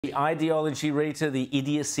The ideology, Rita, the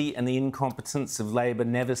idiocy and the incompetence of Labor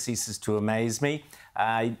never ceases to amaze me.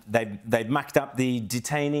 They've mucked up the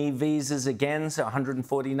detainee visas again, so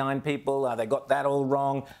 149 people. They got that all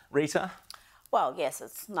wrong. Rita? Well, yes,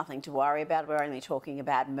 it's nothing to worry about. We're only talking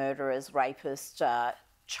about murderers, rapists,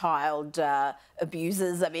 child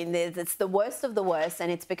abusers. I mean, it's the worst of the worst,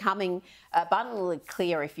 and it's becoming abundantly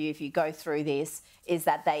clear if you go through this, is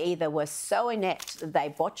that they either were so inept that they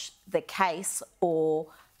botched the case, or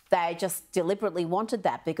they just deliberately wanted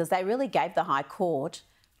that, because they really gave the High Court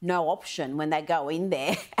no option when they go in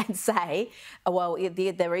there and say, well,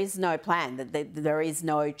 there is no plan, that there is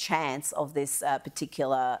no chance of this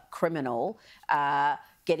particular criminal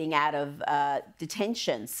getting out of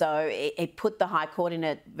detention. So it put the High Court in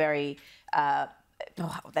a very...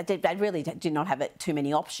 they really did not have too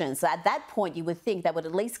many options. So at that point, you would think they would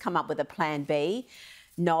at least come up with a plan B.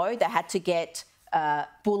 No, they had to get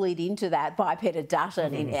bullied into that by Peter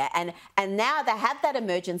Dutton. And now they have that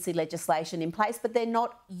emergency legislation in place, but they're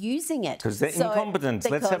not using it. Because they're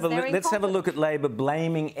incompetent. Let's have a look at Labor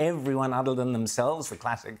blaming everyone other than themselves, the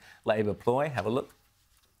classic Labor ploy. Have a look.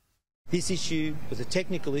 This issue was a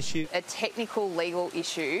technical issue. A technical legal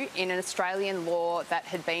issue in an Australian law that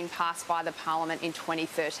had been passed by the Parliament in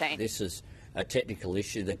 2013. This is a technical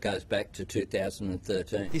issue that goes back to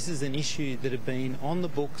 2013. This is an issue that had been on the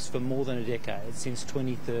books for more than a decade, since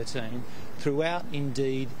 2013, throughout,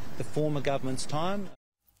 indeed, the former government's time.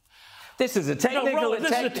 This is a technical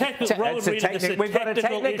issue. We've got a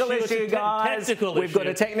technical issue, guys. We've got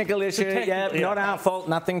a technical issue. Yeah, not our fault,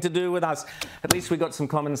 nothing to do with us. At least we got some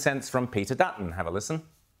common sense from Peter Dutton. Have a listen.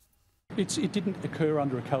 It didn't occur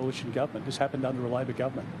under a coalition government. This happened under a Labor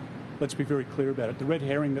government. Let's be very clear about it. The red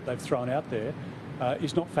herring that they've thrown out there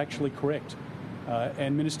is not factually correct.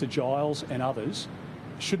 And Minister Giles and others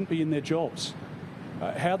shouldn't be in their jobs.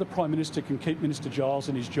 How the Prime Minister can keep Minister Giles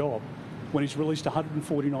in his job when he's released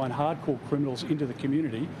 149 hardcore criminals into the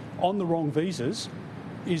community on the wrong visas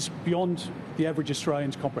is beyond the average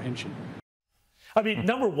Australian's comprehension. I mean,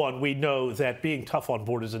 number one, we know that being tough on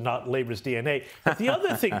borders is not Labor's DNA. But the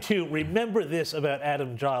other thing, too, remember this about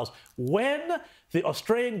Adam Giles. When the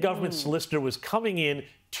Australian government solicitor was coming in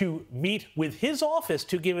to meet with his office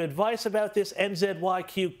to give advice about this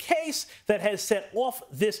NZYQ case that has set off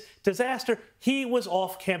this disaster, he was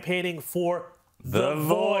off campaigning for The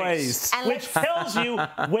Voice, which tells you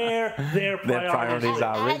where their priorities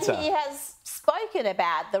are. And he has spoken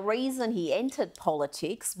about the reason he entered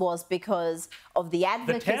politics was because of the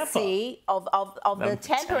advocacy of the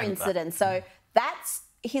Tampa incident. So that's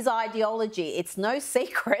his ideology. It's no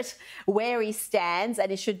secret where he stands,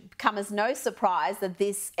 and it should come as no surprise that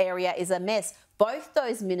this area is a mess. Both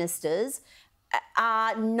those ministers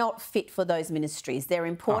are not fit for those ministries. They're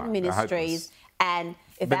important ministries. And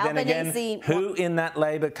if but Albanese... then again, who in that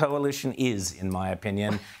Labor coalition is, in my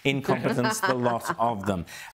opinion, incompetence, the lot of them.